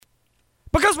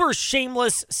Because we're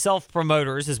shameless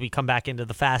self-promoters as we come back into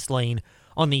the fast lane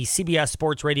on the CBS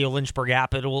Sports Radio Lynchburg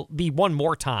app, it will be one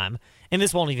more time, and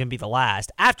this won't even be the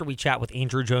last. After we chat with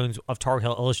Andrew Jones of Tar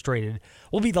Heel Illustrated,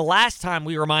 will be the last time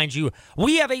we remind you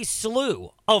we have a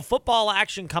slew of football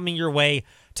action coming your way.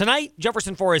 Tonight,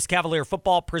 Jefferson Forest Cavalier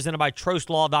football presented by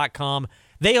TrostLaw.com.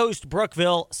 They host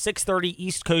Brookville, 6:30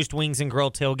 East Coast Wings and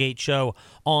Grill tailgate show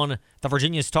on the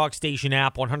Virginia's Talk Station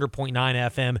app, 100.9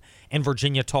 FM, and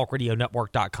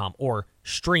VirginiaTalkRadioNetwork.com, or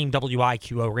stream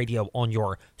WIQO radio on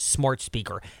your smart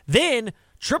speaker. Then,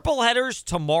 triple headers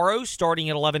tomorrow starting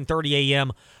at 11:30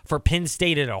 a.m. for Penn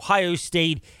State at Ohio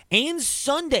State, and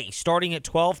Sunday starting at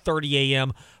 12:30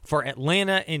 a.m. for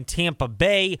Atlanta and Tampa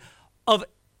Bay, of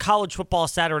College Football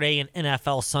Saturday and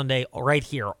NFL Sunday right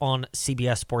here on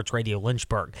CBS Sports Radio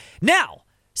Lynchburg. Now,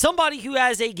 somebody who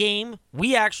has a game,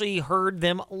 we actually heard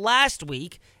them last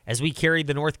week as we carried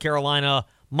the North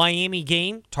Carolina-Miami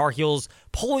game. Tar Heels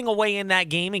pulling away in that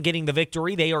game and getting the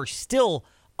victory. They are still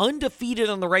undefeated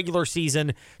on the regular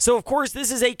season. So, of course, this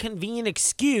is a convenient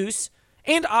excuse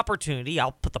and opportunity,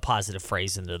 I'll put the positive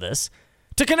phrase into this,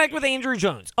 to connect with Andrew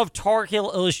Jones of Tar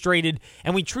Heel Illustrated,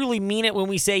 and we truly mean it when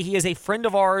we say he is a friend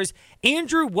of ours.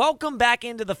 Andrew, welcome back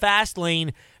into the fast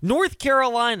lane. North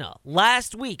Carolina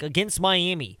last week against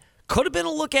Miami could have been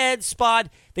a look-ahead spot.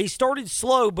 They started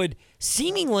slow, but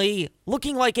seemingly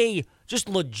looking like a just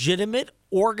legitimate,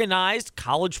 organized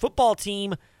college football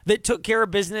team that took care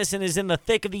of business and is in the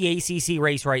thick of the ACC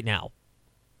race right now.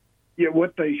 Yeah,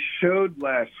 what they showed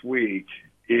last week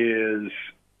is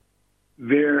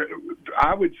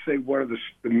I would say one of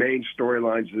the main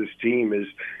storylines of this team is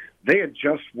they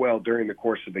adjust well during the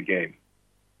course of the game.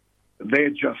 They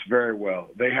adjust very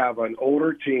well. They have an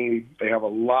older team. They have a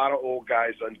lot of old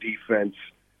guys on defense.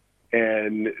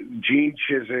 And Gene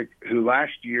Chizik, who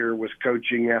last year was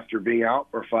coaching after being out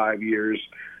for 5 years,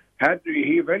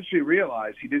 he eventually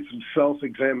realized, he did some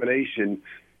self-examination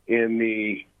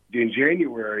in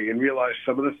January and realized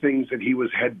some of the things that he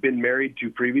had been married to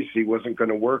previously wasn't going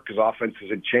to work because offenses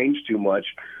had changed too much.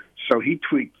 So he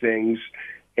tweaked things,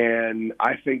 and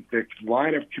I think the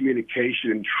line of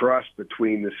communication and trust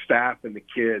between the staff and the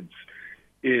kids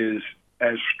is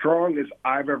as strong as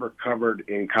I've ever covered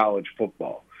in college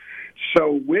football.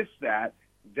 So with that,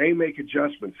 they make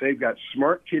adjustments. They've got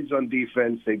smart kids on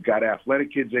defense. They've got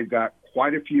athletic kids. They've got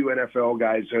quite a few NFL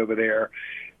guys over there.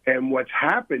 And what's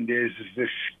happened is the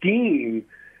scheme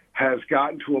has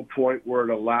gotten to a point where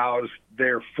it allows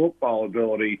their football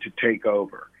ability to take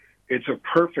over. It's a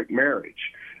perfect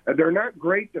marriage. They're not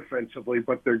great defensively,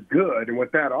 but they're good. And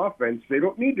with that offense, they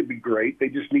don't need to be great. They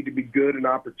just need to be good and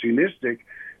opportunistic.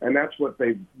 And that's what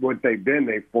they've been.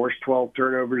 They've forced 12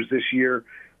 turnovers this year.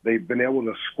 They've been able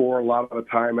to score a lot of the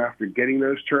time after getting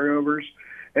those turnovers.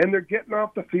 And they're getting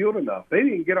off the field enough. They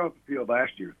didn't get off the field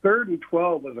last year. 3rd and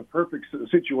 12 was a perfect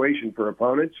situation for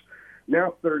opponents.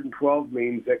 Now 3rd and 12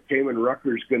 means that Kamen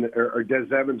Rucker's or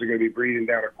Des Evans are going to be breathing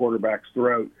down a quarterback's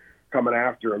throat coming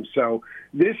after him. So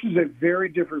this is a very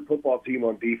different football team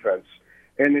on defense.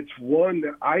 And it's one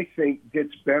that I think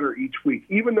gets better each week.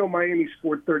 Even though Miami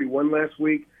scored 31 last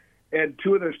week, and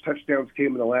 2 of those touchdowns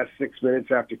came in the last 6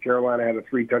 minutes after Carolina had a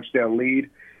 3-touchdown lead.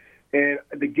 And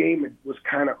the game was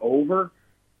kind of over.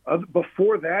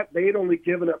 Before that, they had only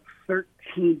given up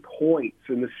 13 points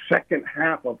in the second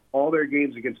half of all their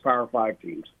games against Power 5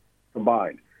 teams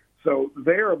combined. So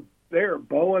they're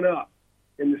bowling up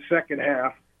in the second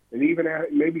half, and even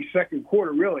maybe second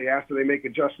quarter, really, after they make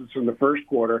adjustments from the first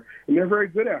quarter, and they're very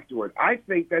good afterward. I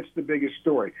think that's the biggest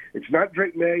story. It's not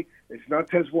Drake May. It's not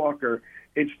Tez Walker.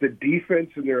 It's the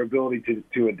defense and their ability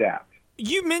to adapt.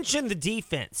 You mentioned the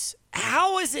defense.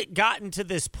 How has it gotten to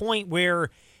this point where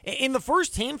in the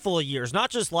first handful of years, not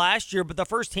just last year, but the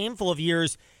first handful of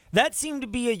years, that seemed to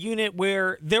be a unit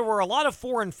where there were a lot of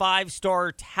 4- and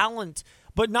 5-star talent,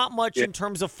 but not much in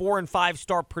terms of 4- and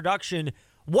 5-star production.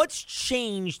 What's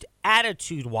changed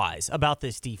attitude-wise about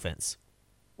this defense?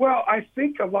 Well, I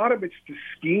think a lot of it's the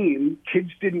scheme.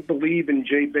 Kids didn't believe in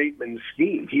Jay Bateman's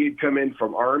scheme. He had come in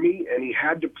from Army, and he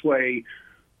had to play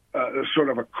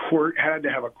had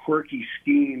to have a quirky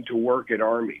scheme to work at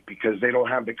Army because they don't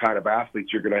have the kind of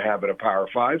athletes you're going to have at a Power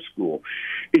 5 school.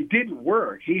 It didn't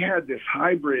work. He had this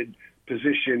hybrid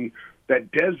position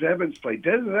that Des Evans played.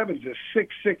 Des Evans is 6'6",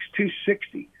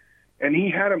 260, and he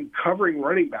had him covering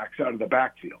running backs out of the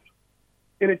backfield.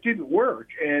 And it didn't work.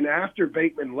 And after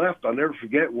Bateman left, I'll never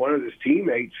forget, one of his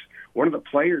teammates, one of the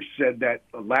players said that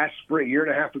last spring, 1.5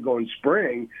 years ago in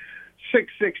spring, 6'6",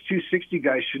 260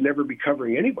 guys should never be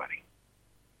covering anybody.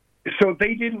 So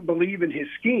they didn't believe in his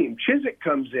scheme. Chizik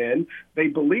comes in, they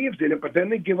believed in it, but then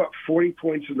they give up 40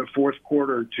 points in the fourth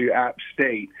quarter to App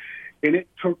State. And it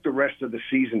took the rest of the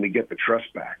season to get the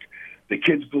trust back. The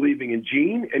kids believing in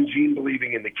Gene and Gene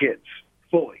believing in the kids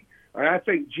fully. And I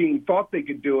think Gene thought they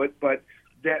could do it, but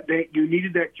you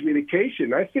needed that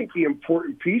communication. I think the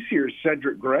important piece here is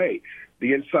Cedric Gray,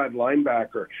 the inside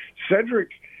linebacker. Cedric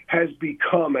has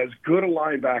become as good a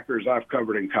linebacker as I've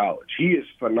covered in college. He is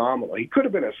phenomenal. He could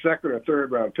have been a second or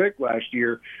third round pick last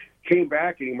year, came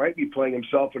back, and he might be playing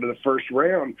himself into the first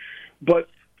round. But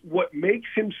what makes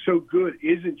him so good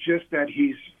isn't just that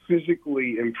he's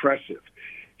physically impressive.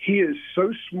 He is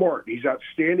so smart. He's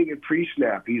outstanding in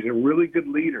pre-snap. He's a really good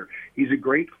leader. He's a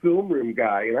great film room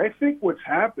guy. And I think what's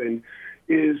happened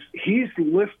is he's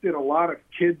lifted a lot of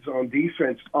kids on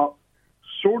defense up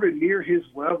sort of near his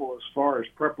level as far as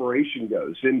preparation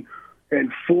goes and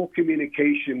full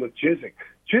communication with Chiswick.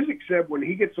 Chiswick said when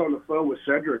he gets on the phone with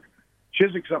Cedric,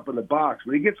 Chiswick's up in the box.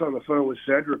 When he gets on the phone with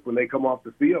Cedric when they come off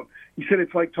the field, he said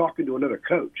it's like talking to another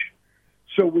coach.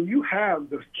 So when you have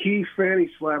the key fanny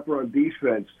slapper on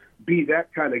defense be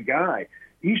that kind of guy,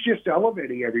 he's just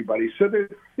elevating everybody. So they're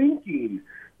thinking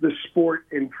the sport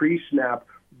in pre-snap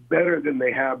better than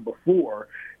they have before.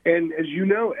 And as you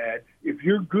know, Ed, if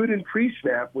you're good in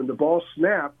pre-snap, when the ball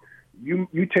snaps, you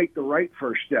take the right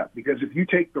first step. Because if you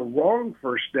take the wrong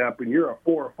first step and you're a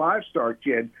 4 or 5-star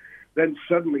kid, then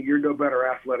suddenly you're no better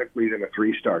athletically than a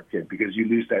 3-star kid because you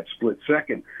lose that split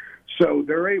second. So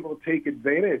they're able to take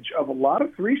advantage of a lot of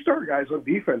 3-star guys on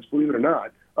defense, believe it or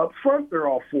not. Up front, they're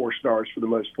all 4 stars for the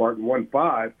most part and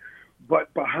 1-5.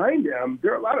 But behind them,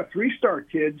 there are a lot of 3-star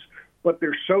kids, but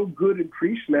they're so good in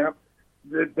pre-snap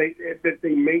that they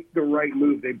make the right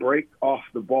move. They break off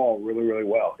the ball really, really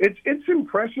well. It's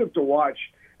impressive to watch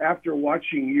after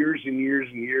watching years and years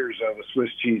and years of a Swiss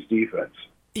cheese defense.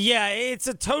 Yeah, it's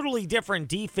a totally different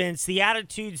defense. The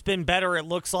attitude's been better, it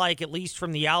looks like, at least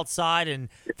from the outside and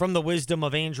from the wisdom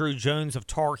of Andrew Jones of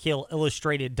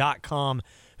TarHeelIllustrated.com,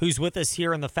 who's with us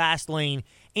here in the Fast Lane.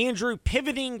 Andrew,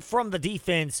 pivoting from the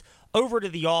defense over to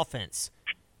the offense.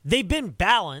 They've been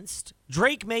balanced.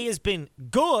 Drake May has been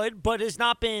good, but has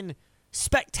not been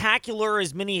spectacular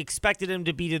as many expected him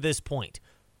to be to this point.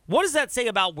 What does that say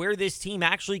about where this team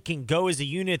actually can go as a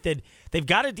unit, that they've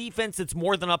got a defense that's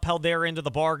more than upheld their end of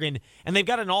the bargain, and they've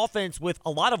got an offense with a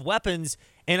lot of weapons,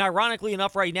 and ironically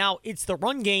enough right now, it's the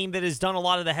run game that has done a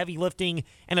lot of the heavy lifting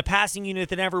and a passing unit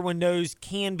that everyone knows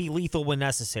can be lethal when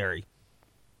necessary?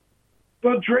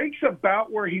 Well, Drake's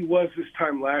about where he was this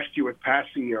time last year with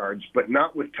passing yards, but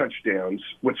not with touchdowns.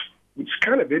 What's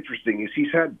kind of interesting is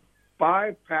he's had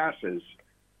 5 passes,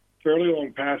 fairly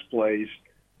long pass plays,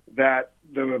 that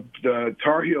the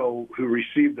Tar Heel who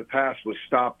received the pass was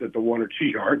stopped at the 1 or 2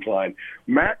 yard line.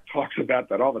 Mac talks about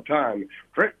that all the time.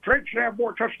 Drake should have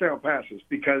more touchdown passes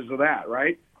because of that,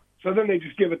 right? So then they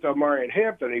just give it to Marion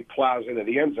Hampton. He plows into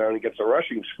the end zone and gets a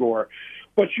rushing score.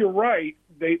 But you're right.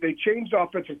 They changed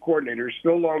offensive coordinators.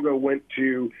 Phil Longo went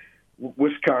to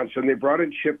Wisconsin. They brought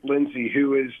in Chip Lindsey,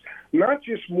 who is not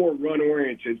just more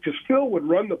run-oriented, because Phil would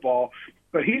run the ball,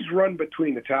 but he's run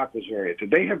between the tackles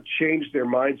oriented. They have changed their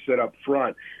mindset up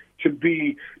front to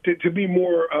be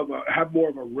more of have more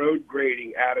of a road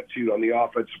grading attitude on the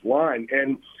offensive line,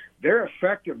 and their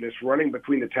effectiveness running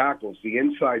between the tackles, the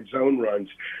inside zone runs,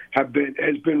 has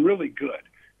been really good.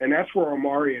 And that's where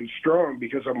Omarion's strong,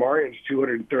 because Omarion's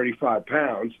 235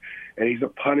 pounds, and he's a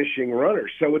punishing runner.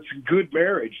 So it's a good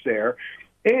marriage there.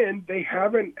 And they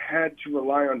haven't had to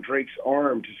rely on Drake's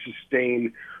arm to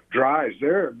sustain drives.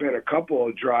 There have been a couple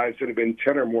of drives that have been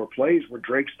 10 or more plays where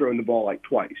Drake's thrown the ball like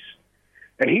twice.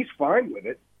 And he's fine with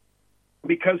it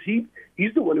because he's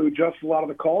the one who adjusts a lot of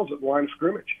the calls at the line of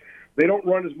scrimmage. They don't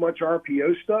run as much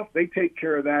RPO stuff. They take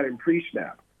care of that in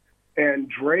pre-snap. And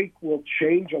Drake will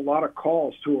change a lot of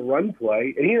calls to a run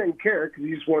play, and he doesn't care because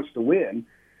he just wants to win.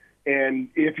 And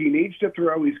if he needs to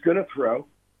throw, he's going to throw.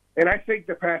 And I think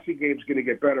the passing game's going to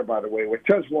get better, by the way. With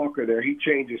Tez Walker there, he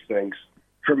changes things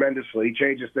tremendously. He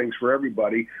changes things for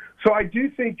everybody. So I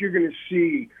do think you're going to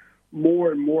see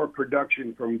more and more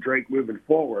production from Drake moving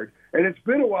forward. And it's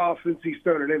been a while since he's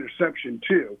thrown an interception,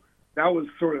 too. That was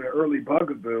sort of the early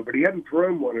bugaboo, but he hadn't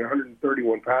thrown one in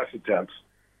 131 pass attempts.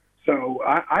 So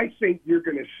I think you're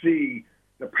going to see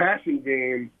the passing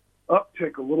game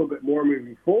uptick a little bit more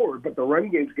moving forward, but the run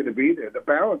game's going to be there. The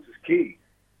balance is key,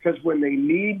 because when they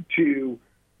need to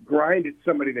grind at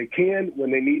somebody, they can. When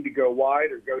they need to go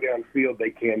wide or go downfield, they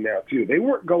can now too. They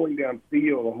weren't going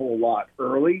downfield a whole lot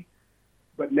early,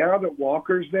 but now that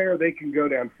Walker's there, they can go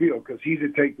downfield because he's a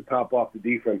take the top off the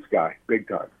defense guy, big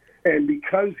time. And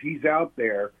because he's out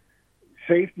there,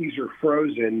 safeties are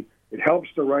frozen. It helps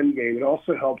the run game. It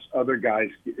also helps other guys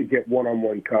get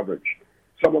one-on-one coverage.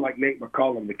 Someone like Nate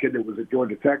McCollum, the kid that was at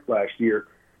Georgia Tech last year,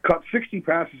 caught 60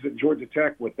 passes at Georgia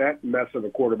Tech with that mess of a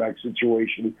quarterback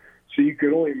situation. So you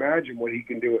can only imagine what he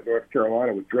can do at North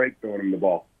Carolina with Drake throwing him the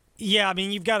ball. Yeah, I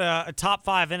mean, you've got a top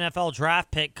 5 NFL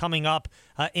draft pick coming up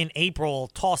in April,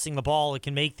 tossing the ball. It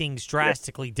can make things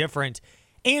drastically different.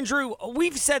 Andrew,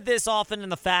 we've said this often in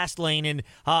the fast lane, and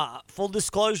full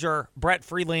disclosure, Brett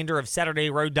Freelander of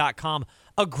SaturdayRoad.com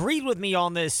agreed with me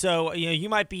on this, so you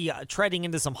might be treading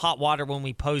into some hot water when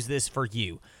we pose this for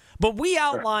you. But we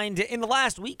outlined in the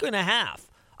last week and a half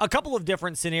a couple of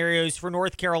different scenarios for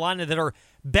North Carolina that are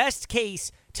best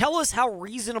case. Tell us how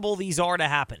reasonable these are to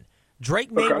happen.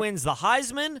 Drake May wins the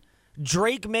Heisman.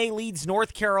 Drake May leads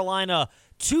North Carolina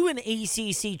to an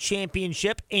ACC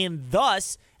championship and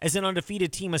thus, as an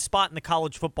undefeated team, a spot in the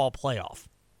college football playoff.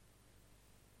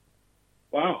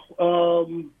 Wow.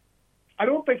 I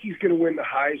don't think he's going to win the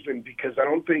Heisman because I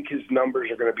don't think his numbers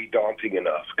are going to be daunting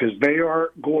enough because they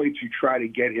are going to try to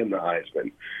get him the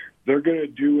Heisman. They're going to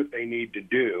do what they need to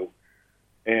do.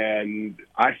 And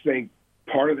I think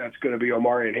part of that's going to be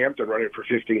Omarion Hampton running for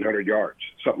 1,500 yards,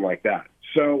 something like that.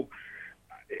 So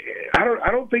I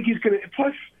don't think he's going to –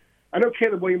 plus, I know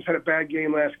Caleb Williams had a bad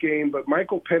game last game, but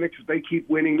Michael Penix, if they keep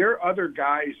winning, there are other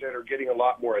guys that are getting a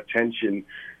lot more attention,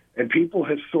 and people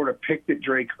have sort of picked at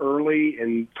Drake early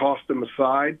and tossed him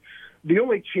aside. The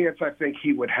only chance I think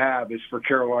he would have is for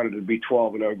Carolina to be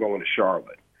 12-0 going to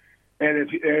Charlotte.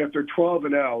 And if they're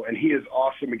 12-0 and he is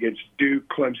awesome against Duke,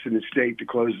 Clemson, and State to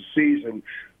close the season,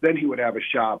 then he would have a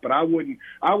shot. But I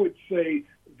would say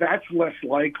that's less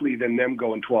likely than them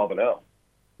going 12-0. I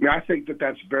mean, I think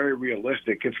that's very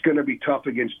realistic. It's going to be tough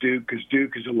against Duke because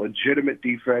Duke is a legitimate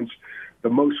defense, the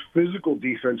most physical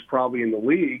defense probably in the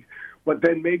league. But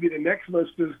then maybe the next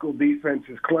most physical defense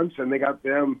is Clemson. They got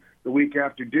them the week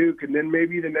after Duke. And then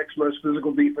maybe the next most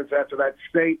physical defense after that,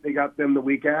 State, they got them the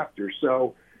week after.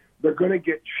 So they're going to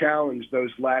get challenged those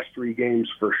last 3 games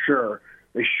for sure.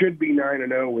 They should be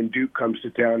 9-0 when Duke comes to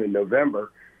town in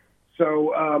November.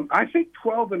 So I think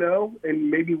 12-0 and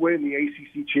maybe winning the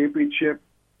ACC championship,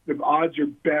 the odds are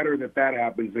better that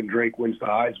happens than Drake wins the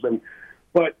Heisman.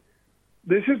 But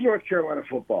this is North Carolina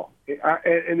football,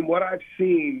 and what I've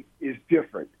seen is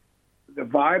different. The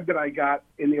vibe that I got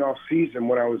in the off season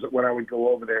when I would go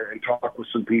over there and talk with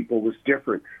some people was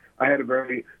different. I had a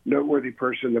very noteworthy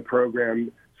person in the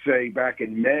program say back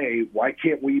in May, "Why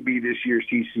can't we be this year's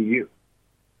TCU?"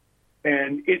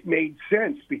 And it made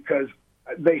sense because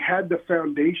they had the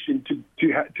foundation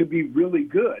to be really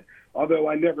good. Although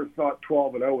I never thought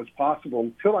 12-0 was possible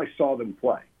until I saw them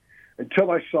play,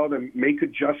 until I saw them make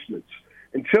adjustments,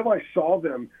 until I saw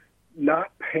them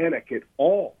not panic at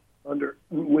all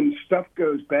when stuff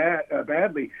goes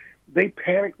badly. They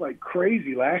panicked like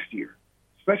crazy last year,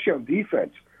 especially on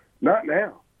defense. Not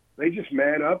now. They just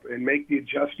man up and make the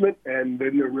adjustment, and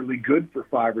then they're really good for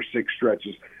 5 or 6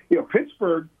 stretches.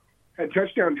 Pittsburgh had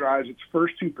touchdown drives its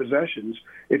first 2 possessions.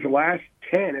 Its last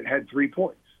 10, it had 3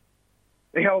 points.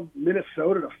 They held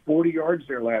Minnesota to 40 yards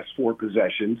their last 4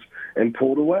 possessions and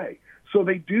pulled away. So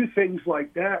they do things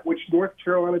like that, which North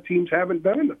Carolina teams haven't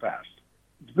done in the past.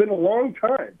 It's been a long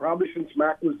time, probably since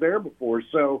Mac was there before.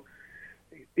 So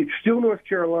it's still North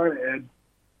Carolina, Ed,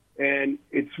 and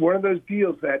it's one of those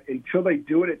deals that until they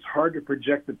do it, it's hard to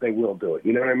project that they will do it.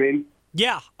 You know what I mean?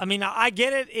 Yeah, I mean, I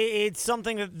get it. It's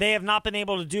something that they have not been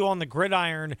able to do on the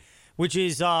gridiron, which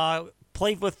is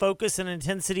play with focus and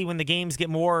intensity when the games get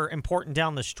more important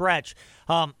down the stretch.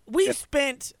 We've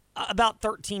spent about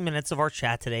 13 minutes of our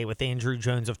chat today with Andrew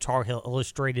Jones of Tar Heel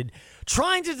Illustrated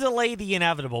trying to delay the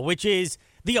inevitable, which is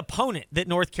the opponent that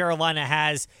North Carolina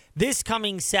has this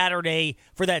coming Saturday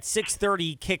for that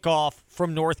 6:30 kickoff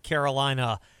from North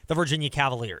Carolina, the Virginia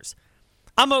Cavaliers.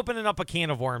 I'm opening up a can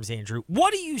of worms, Andrew.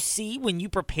 What do you see when you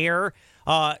prepare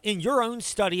in your own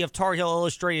study of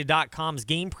TarHeelIllustrated.com's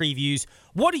game previews?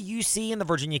 What do you see in the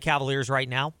Virginia Cavaliers right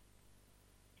now?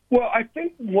 Well, I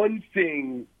think one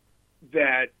thing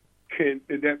that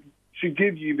should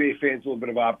give UVA fans a little bit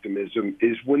of optimism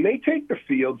is when they take the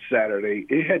field Saturday,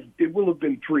 it will have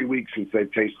been 3 weeks since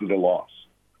they've tasted a loss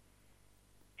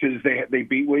because they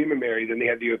beat William & Mary, then they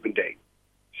had the open date.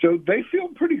 So they feel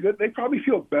pretty good. They probably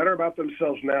feel better about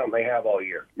themselves now than they have all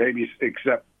year, maybe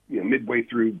except midway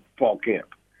through fall camp.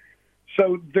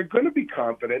 So they're going to be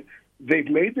confident. They've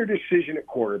made their decision at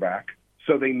quarterback,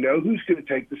 so they know who's going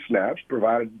to take the snaps,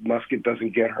 provided Musket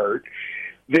doesn't get hurt.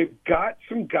 They've got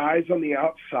some guys on the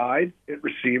outside at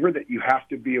receiver that you have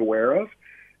to be aware of.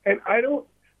 And I know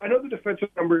the defensive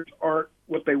numbers aren't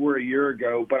what they were a year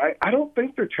ago, but I don't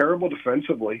think they're terrible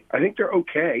defensively. I think they're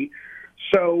okay.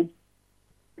 So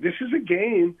this is a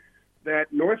game that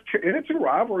and it's a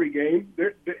rivalry game.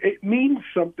 It means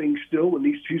something still when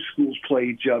these two schools play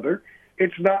each other.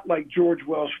 It's not like George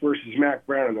Welsh versus Mac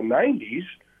Brown in the 90s,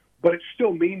 but it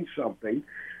still means something.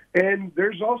 And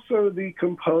there's also the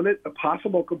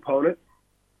possible component,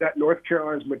 that North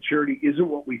Carolina's maturity isn't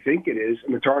what we think it is,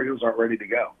 and the Tar Heels aren't ready to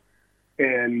go.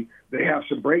 And they have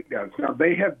some breakdowns. Now,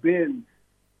 they have been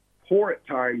poor at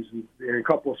times in a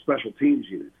couple of special teams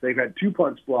units. They've had 2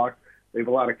 punts blocked. They've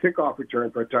allowed a kickoff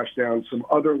return for a touchdown, some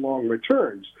other long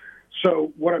returns.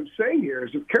 So what I'm saying here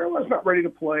is if Carolina's not ready to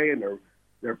play and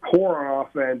they're poor on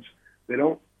offense, they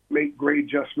don't make great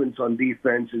adjustments on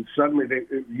defense, and suddenly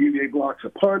UVA blocks a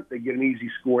punt, they get an easy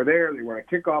score there, they run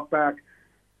a kickoff back,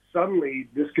 suddenly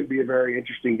this could be a very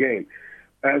interesting game.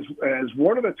 As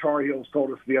one of the Tar Heels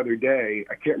told us the other day,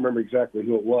 I can't remember exactly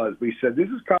who it was, but he said, this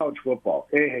is college football.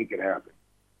 Anything can happen.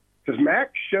 Because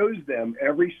Mac shows them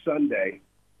every Sunday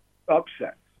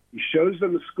upsets. He shows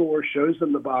them the score, shows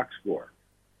them the box score.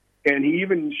 And he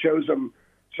even shows them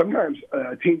sometimes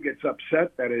a team gets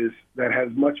upset that has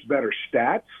much better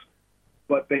stats,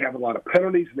 but they have a lot of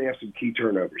penalties and they have some key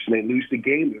turnovers, and they lose the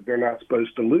game that they're not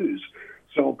supposed to lose.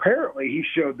 So apparently he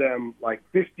showed them like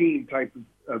 15 types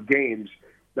of games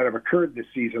that have occurred this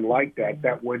season like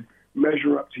that would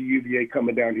measure up to UVA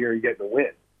coming down here and getting a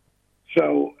win.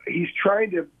 So he's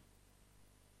trying to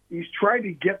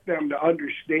get them to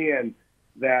understand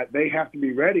that they have to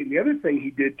be ready. And the other thing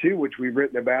he did too, which we've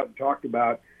written about and talked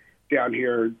about down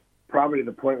here, probably to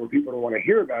the point where people don't want to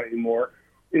hear about it anymore,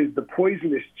 is the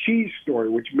poisonous cheese story,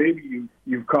 which maybe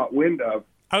you've caught wind of.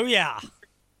 Oh, yeah.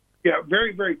 Yeah,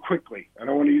 very, very quickly. I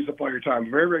don't want to use up all your time.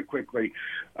 Very, very quickly.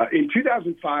 In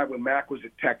 2005, when Mac was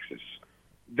at Texas,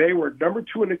 they were number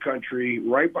 2 in the country,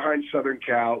 right behind Southern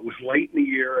Cal. It was late in the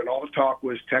year, and all the talk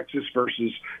was Texas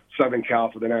versus Southern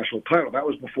Cal for the national title. That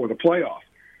was before the playoff.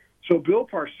 So Bill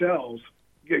Parcells,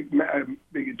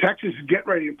 Texas is getting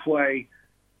ready to play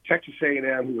Texas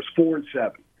A&M, who was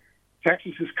 4-7.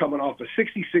 Texas is coming off a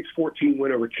 66-14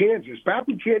 win over Kansas. Back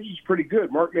when Kansas was pretty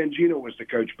good. Mark Mangino was the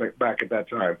coach back at that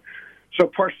time. So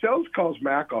Parcells calls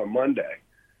Mac on Monday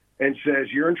and says,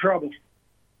 you're in trouble.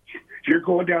 You're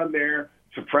going down there.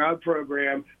 It's a proud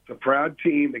program. It's a proud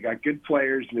team. They got good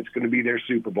players, and it's going to be their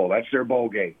Super Bowl. That's their bowl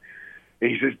game. And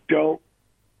he says, don't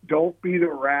be the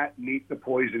rat and eat the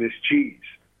poisonous cheese.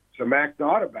 So Mac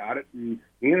thought about it, and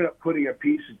he ended up putting a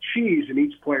piece of cheese in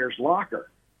each player's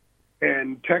locker.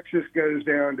 And Texas goes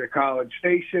down to College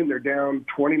Station. They're down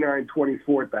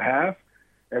 29-24 at the half.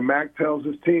 And Mac tells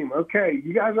his team, okay,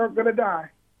 you guys aren't going to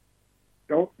die.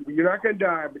 You're not going to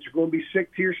die, but you're going to be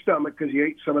sick to your stomach because you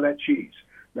ate some of that cheese.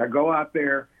 Now go out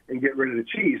there and get rid of the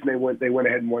cheese. And they went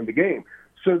ahead and won the game.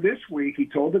 So this week he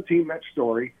told the team that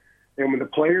story. And when the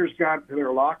players got to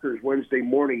their lockers Wednesday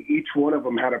morning, each one of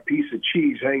them had a piece of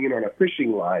cheese hanging on a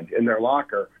fishing line in their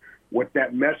locker with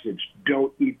that message,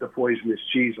 don't eat the poisonous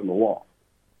cheese on the wall.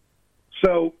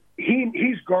 So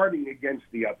he's guarding against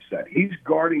the upset. He's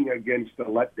guarding against the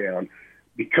letdown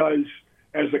because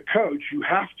as a coach, you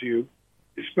have to,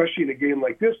 especially in a game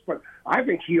like this. But I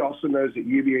think he also knows that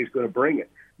UVA is going to bring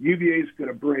it. UVA is going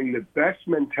to bring the best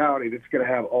mentality that's going to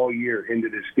have all year into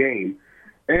this game.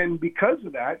 And because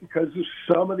of that, because of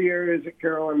some of the areas that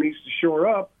Carolina needs to shore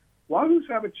up, Wahoos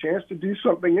have a chance to do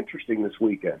something interesting this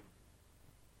weekend.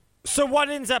 So what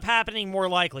ends up happening more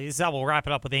likely? This is how we'll wrap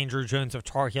it up with Andrew Jones of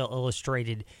Tar Heel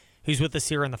Illustrated, who's with us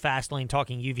here in the Fast Lane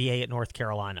talking UVA at North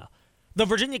Carolina. The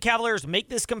Virginia Cavaliers make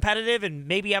this competitive and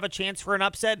maybe have a chance for an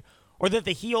upset, or that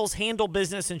the Heels handle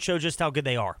business and show just how good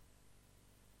they are?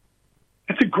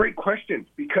 That's a great question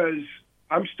because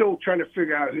I'm still trying to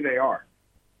figure out who they are.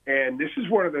 And this is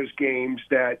one of those games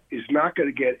that is not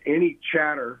going to get any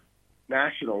chatter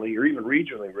nationally or even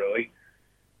regionally, really.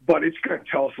 But it's going to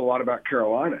tell us a lot about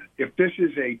Carolina. If this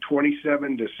is a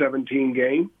 27-17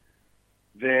 game,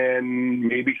 then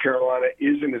maybe Carolina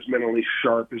isn't as mentally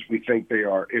sharp as we think they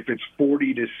are. If it's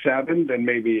 40-7, then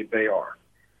maybe they are.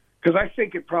 Because I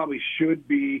think it probably should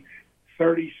be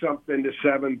 30-something to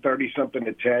 7, 30-something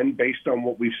to 10, based on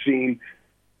what we've seen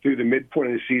through the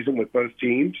midpoint of the season with both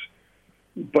teams.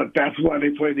 But that's why they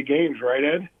play the games, right,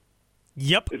 Ed?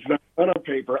 Yep. It's not on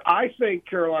paper. I think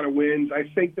Carolina wins.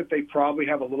 I think that they probably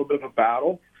have a little bit of a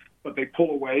battle, but they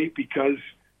pull away because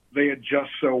they adjust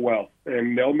so well.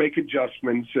 And they'll make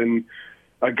adjustments. And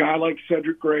a guy like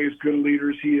Cedric Gray, as good a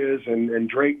leader as he is, and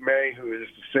Drake May, who is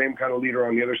the same kind of leader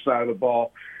on the other side of the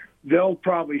ball, they'll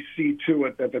probably see to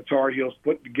it that the Tar Heels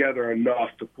put together enough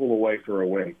to pull away for a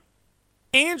win.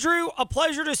 Andrew, a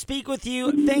pleasure to speak with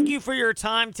you. Thank you for your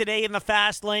time today in the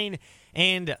Fast Lane.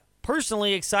 And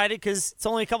personally excited because it's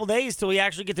only a couple days till we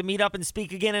actually get to meet up and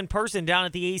speak again in person down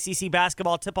at the ACC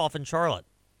basketball tip-off in Charlotte.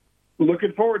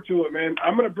 Looking forward to it, man.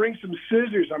 I'm going to bring some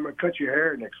scissors. I'm going to cut your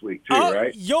hair next week, too,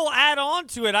 right? You'll add on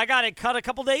to it. I got it cut a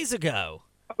couple days ago.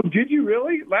 Oh, did you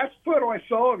really? Last photo I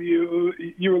saw of you,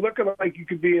 you were looking like you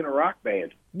could be in a rock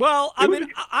band. Well,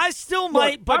 I still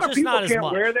might, but just not as much. A lot of people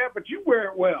can't wear that, but you wear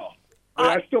it well.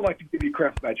 I still like to give you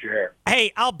crap about your hair.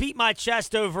 Hey, I'll beat my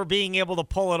chest over being able to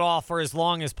pull it off for as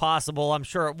long as possible. I'm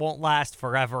sure it won't last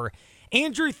forever.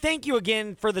 Andrew, thank you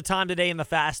again for the time today in the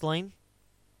Fast Lane.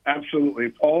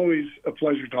 Absolutely. Always a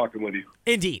pleasure talking with you.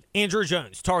 Indeed. Andrew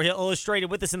Jones, Tar Heel Illustrated,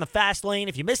 with us in the Fast Lane.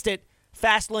 If you missed it,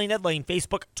 Fast Lane, Ed Lane,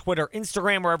 Facebook, Twitter,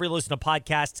 Instagram, wherever you listen to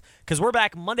podcasts, because we're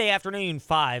back Monday afternoon,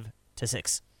 5 to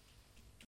 6.